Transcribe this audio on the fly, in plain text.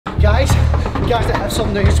Guys, I have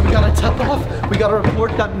some news. We got a tip off. We got a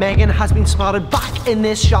report that M3GAN has been spotted back in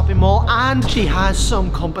this shopping mall and she has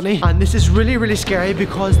some company. And this is really, really scary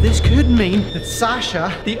because this could mean that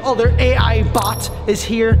Sasha, the other AI bot, is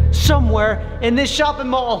here somewhere in this shopping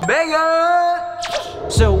mall. M3GAN!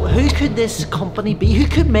 So who could this company be? Who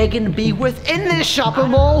could M3GAN be with in this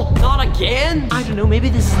shopping mall? Not again. I don't know, maybe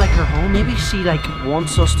this is like her home. Maybe she like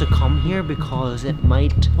wants us to come here because it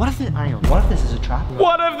might. What if this is a trap?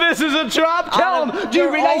 What if this is a trap, Callum? Do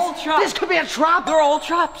you realize this could be a trap? They're all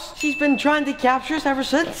traps. She's been trying to capture us ever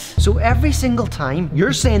since. So every single time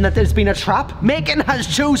you're saying that there's been a trap, M3GAN has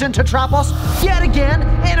chosen to trap us yet again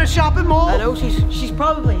in a shopping mall. I know, she's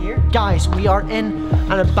probably here. Guys, we are in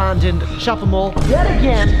an abandoned shopping mall yet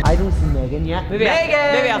again. I don't see M3GAN yet. Maybe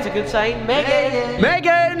that's a good sign.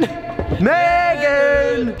 M3GAN!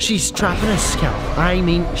 She's trapping us, Cal. I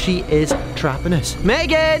mean, she is trapping us.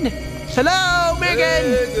 M3GAN! Hello,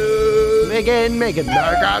 M3GAN!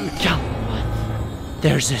 M3GAN! Cal,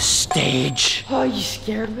 there's a stage. Oh, you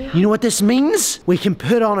scared me. You know what this means? We can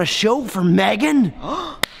put on a show for M3GAN.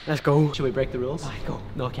 Let's go. Should we break the rules? Alright, go.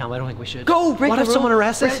 No, Cal, I don't think we should. Go, break what the if someone rules.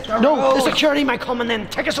 arrests us? No, the security might come and then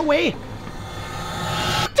take us away.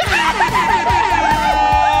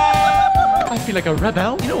 I feel like a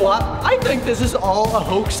rebel. You know what? I think this is all a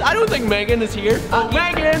hoax. I don't think M3GAN is here.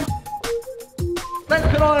 M3GAN! Let's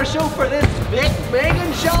put on a show for this big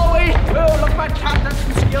M3GAN, shall we? Oh, look at my captain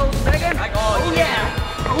some skills, M3GAN. Oh yeah!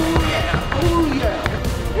 Oh yeah! Oh yeah!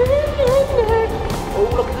 Oh,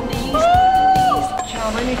 look at the knees. Look at the knees.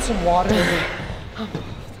 Cam, I need some water.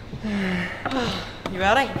 You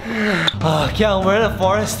ready? Oh, Cal, we're in a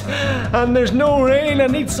forest and there's no rain. I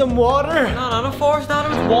need some water. No, not a forest,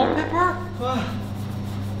 Adam. It's wallpaper.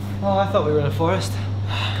 Oh, I thought we were in a forest.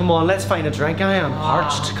 Come on, let's find a drink. I am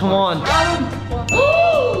parched. Come on.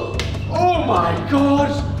 Oh my God!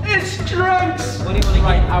 It's drinks! What do you want to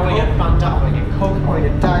get? I want to get Fanta, I want to get Coke, I want to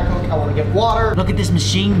get Diet Coke, I want to get water. Look at this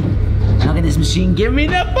machine. Look at this machine. Give me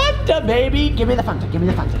the Fanta, baby. Give me the Fanta. Give me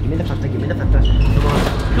the Fanta. Give me the Fanta. Give me the Fanta.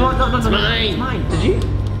 Come on. Come on. No. It's mine. It's mine. Did you?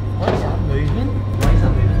 Why is that moving? Why is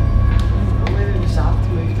that moving? Oh, maybe we have to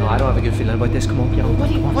move. No, I don't have a good feeling about this. Come on, Cal. What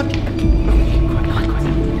do you want? Quick.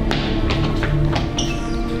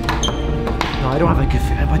 No, I don't have a good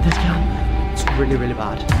feeling about this, Cal. It's really, really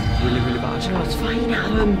bad. Really, really bad. No, it's fine,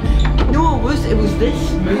 Adam. No, it was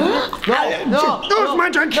this. No, it's my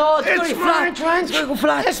drink. No, it's my drink. It's gonna go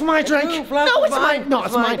flat. It's my drink. No, flat. No, it's mine. No,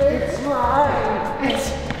 it's mine. It's mine.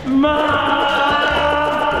 It's mine.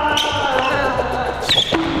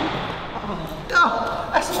 Oh,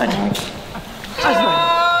 that's my drink. That's mine.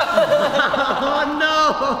 Oh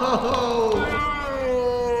no.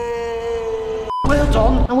 Well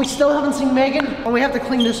done. And we still haven't seen M3GAN, and we have to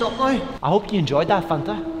clean this up now. I hope you enjoyed that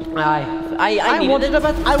Fanta. I wanted a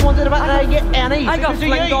bit. I wanted a bit, and I didn't get any. I got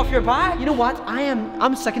flinged off your back. You know what?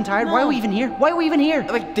 I'm sick and tired. No. Why are we even here? Why are we even here?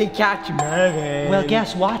 Like, they catch M3GAN. Well,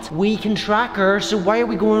 guess what? We can track her, so why are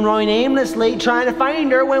we going around aimlessly trying to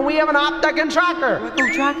find her when we have an app that can track her? Go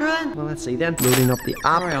track her then. Well, let's see then. Loading up the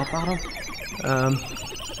app. Hurry up, Adam.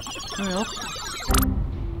 Hurry up.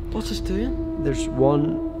 What's this doing? There's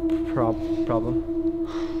one problem.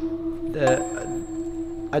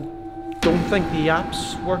 I don't think the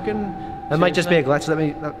app's working. It might just be a glitch.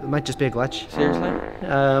 It might just be a glitch. Seriously?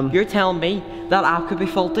 You're telling me that app could be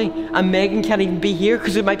faulty and M3GAN can't even be here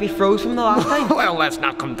because it might be froze from the last time? Well, let's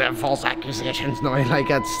not come to false accusations now. Like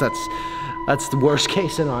that's the worst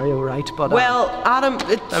case scenario, right? But well, Adam,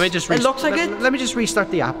 it looks like it. Let me just restart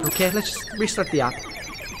the app, okay? Let's just restart the app.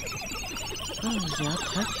 Oh, is the app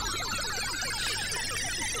touch?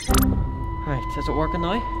 Right, is it working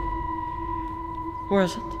now? Where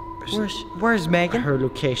is it? Where's M3GAN? Her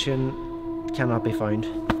location cannot be found.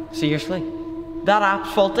 Seriously? That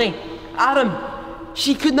app's faulty. Adam,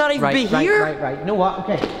 she could not even be here. Right. You know what?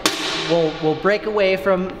 Okay. We'll break away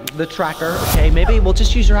from the tracker. Okay, maybe we'll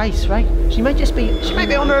just use her eyes, right? She might be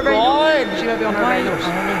under her very nose. She might be on her very nose.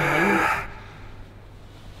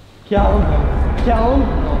 Callum,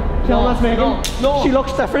 that's M3GAN. No. She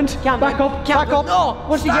looks different. Back up. No.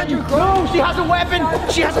 What's she getting? No, she has a weapon.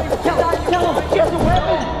 She has a weapon. No. She has a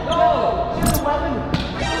weapon.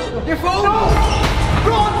 Your phone. No.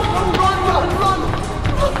 Run.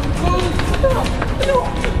 No.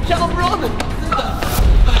 Callum, run.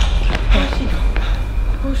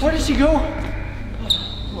 Where did she go? Oh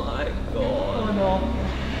my God. Oh no.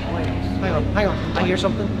 Wait, hang on. I hear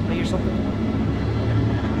something. What's that?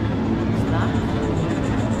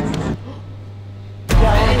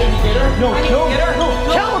 No, Callum,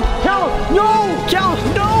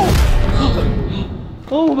 no!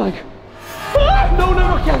 Oh my God.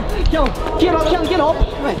 No, Callum, get up.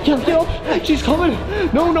 Cal, get up. She's coming.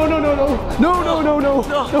 No, no, no, no, no. No, no, no, no.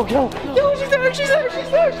 No, Cal. No, she's there, she's there, she's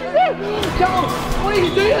there, she's there. Cal, what are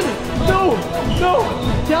you doing? No, no.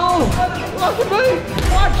 Cal, look at me.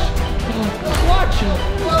 Watch. Watch.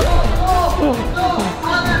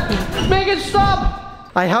 Megan, stop.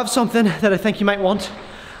 I have something that I think you might want.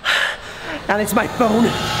 And it's my phone.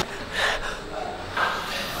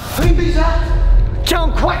 Who is that?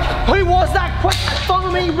 Cal, quick. Who was that? Quick,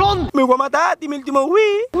 follow me, run. Me voy a matar, dime el último,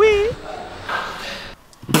 oui, oui.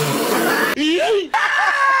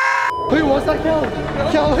 Who was that, Cal?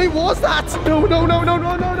 Cal, who was that? No, no, no, no,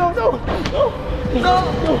 no, no, no, no. No,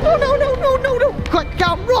 no, no, no, no, no, no, no. Quick,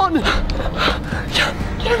 Cal, run. Cal,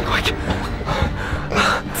 quick.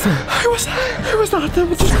 Who was that? Who was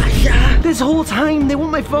that? This whole time, they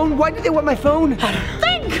want my phone. Why did they want my phone?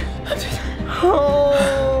 Think.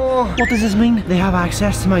 Oh. What does this mean? They have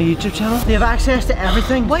access to my YouTube channel. They have access to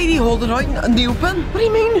everything. Why do you hold it out in the open? What do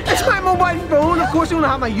you mean? It's my mobile phone. Of course they want to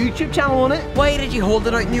have my YouTube channel on it. Why did you hold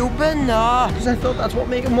it out in the open? Nah. Because I thought that's what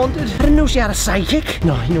Megan wanted. I didn't know she had a sidekick.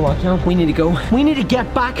 No, you know what, Cal? We need to go. We need to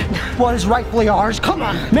get back what is rightfully ours. Come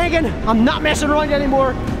on. Megan, I'm not messing around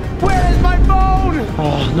anymore. Where is my phone?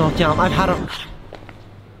 Oh, no, Cal. I've had a...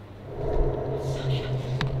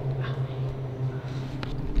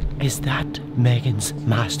 Is that Megan's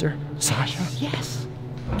master, Sasha? Yes.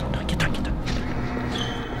 Get down.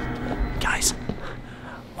 Guys,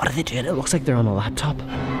 what are they doing? It looks like they're on a laptop.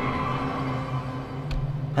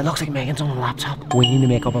 It looks like Megan's on a laptop. We need to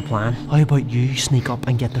make up a plan. How about you sneak up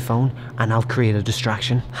and get the phone and I'll create a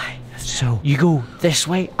distraction. So you go this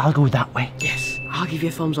way, I'll go that way. Yes. I'll give you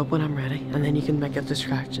a thumbs up when I'm ready and then you can make a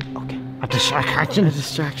distraction. Okay. A distraction? A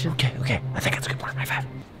distraction. Okay. I think that's a good plan. High five.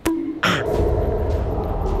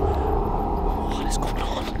 What is going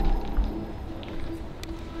on?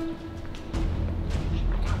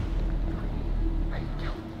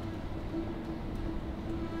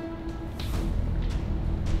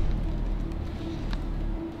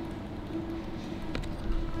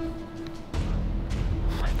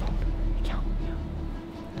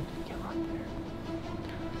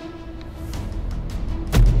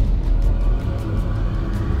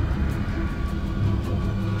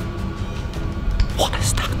 What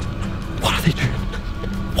is that? What are they doing?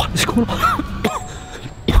 What is going on?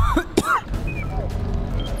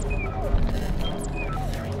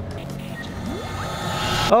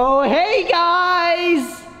 Oh, hey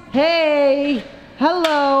guys! Hey!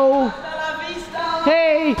 Hello!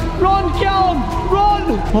 Hey! Run, Callum!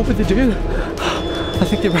 Run! What were they doing? I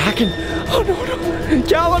think they were hacking. Oh no, no!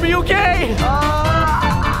 Callum, are you okay?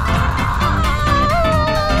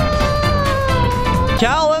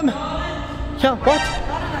 Callum! What?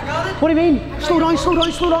 What do you mean? Slow down.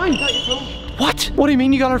 What? What do you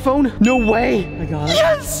mean you got our phone? No way. I got it.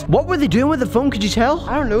 Yes! What were they doing with the phone? Could you tell?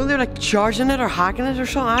 I don't know, they're like charging it or hacking it or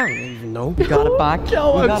something. I don't even know. We got it back.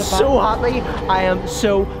 I'm so happy. I am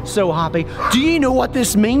so happy. Do you know what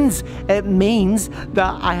this means? It means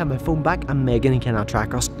that I have my phone back and Megan cannot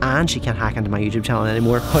track us and she can't hack into my YouTube channel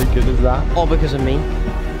anymore. How good is that? All because of me.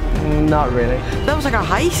 Not really. That was like a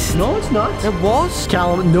heist. No, it's not. It was.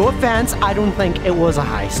 Callum, no offense, I don't think it was a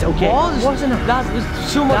heist, okay? It was. Wasn't it? That was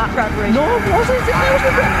so much preparation. No, it wasn't. It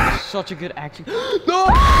wasn't. Such a good action. No! No!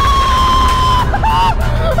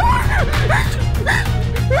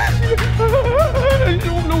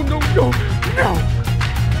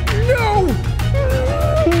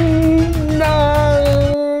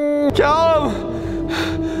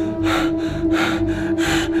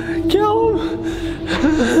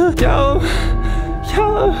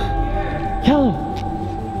 Callum! Callum!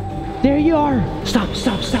 There you are! Stop!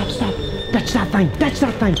 That's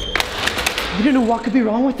that thing! You don't know what could be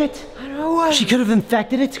wrong with it? I know. She could have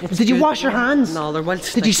infected it. Did you wash your hands? No, they're well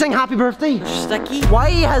sticky. Did you sing happy birthday? Sticky.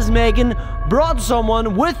 Why has Megan brought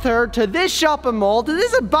someone with her to this shopping mall, to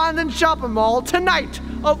this abandoned shopping mall tonight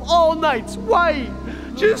of all nights? Why?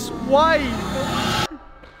 Just why?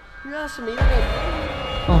 You're asking me.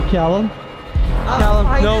 Oh, Callum. Callum,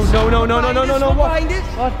 no. What?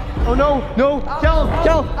 What? Oh no. Callum,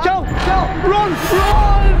 run!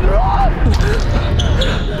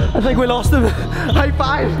 I think we lost him. High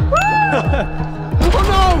five. Oh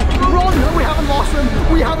no! Run! We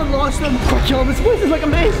haven't lost him. Oh, Callum, this place is like a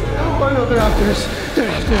maze. Oh no, they're after us.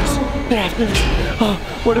 Oh,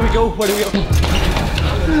 where do we go?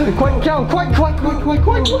 Quick, Callum, quick.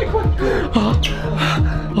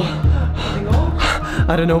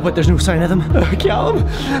 I don't know, but there's no sign of them. Callum,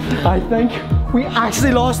 I think we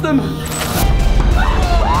actually lost them.